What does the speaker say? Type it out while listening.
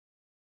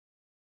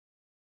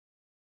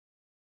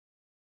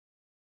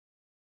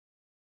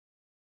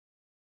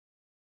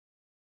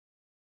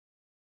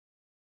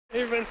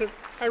Hey, Vincent,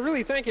 I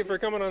really thank you for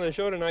coming on the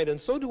show tonight, and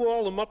so do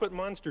all the Muppet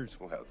Monsters.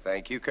 Well,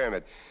 thank you,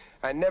 Kermit.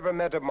 I never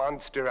met a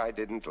monster I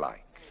didn't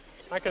like.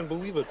 I can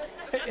believe it.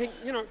 Hey,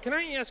 can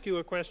I ask you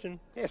a question?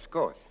 Yes, of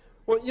course.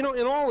 Well,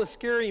 in all the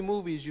scary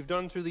movies you've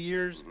done through the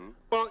years,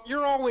 well,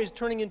 you're always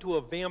turning into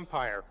a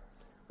vampire.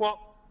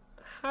 Well,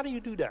 how do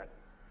you do that?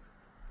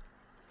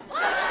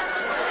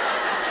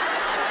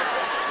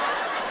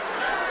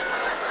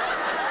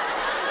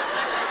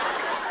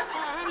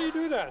 How do you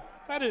do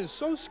that? That is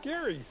so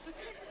scary.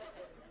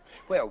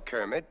 Well,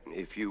 Kermit,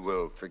 if you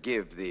will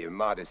forgive the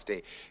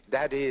immodesty,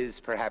 that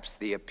is perhaps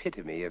the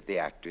epitome of the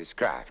actor's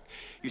craft.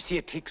 You see,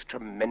 it takes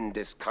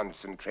tremendous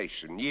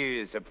concentration,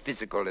 years of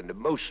physical and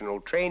emotional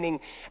training,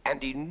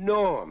 and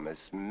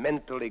enormous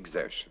mental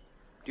exertion.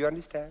 Do you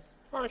understand?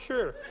 Oh,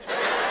 sure.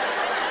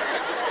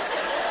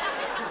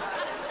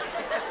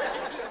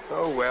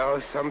 Oh, well,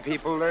 some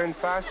people learn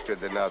faster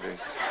than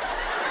others.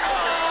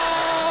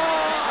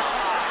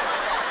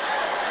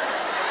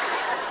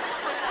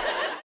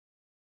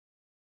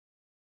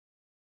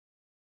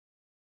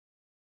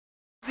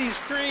 These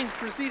strange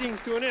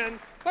proceedings to an end,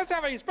 let's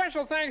have a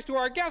special thanks to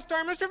our guest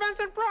star, Mr.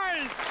 Vincent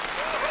Price.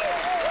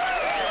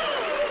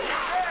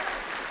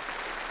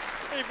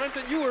 Hey,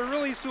 Vincent, you were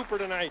really super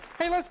tonight.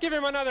 Hey, let's give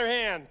him another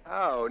hand.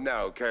 Oh,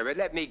 no, Kermit,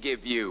 let me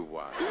give you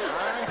one.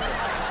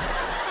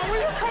 Oh, will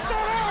you cut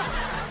that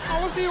out? Oh,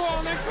 we'll see you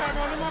all next time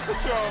on The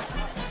Muppet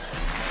Show.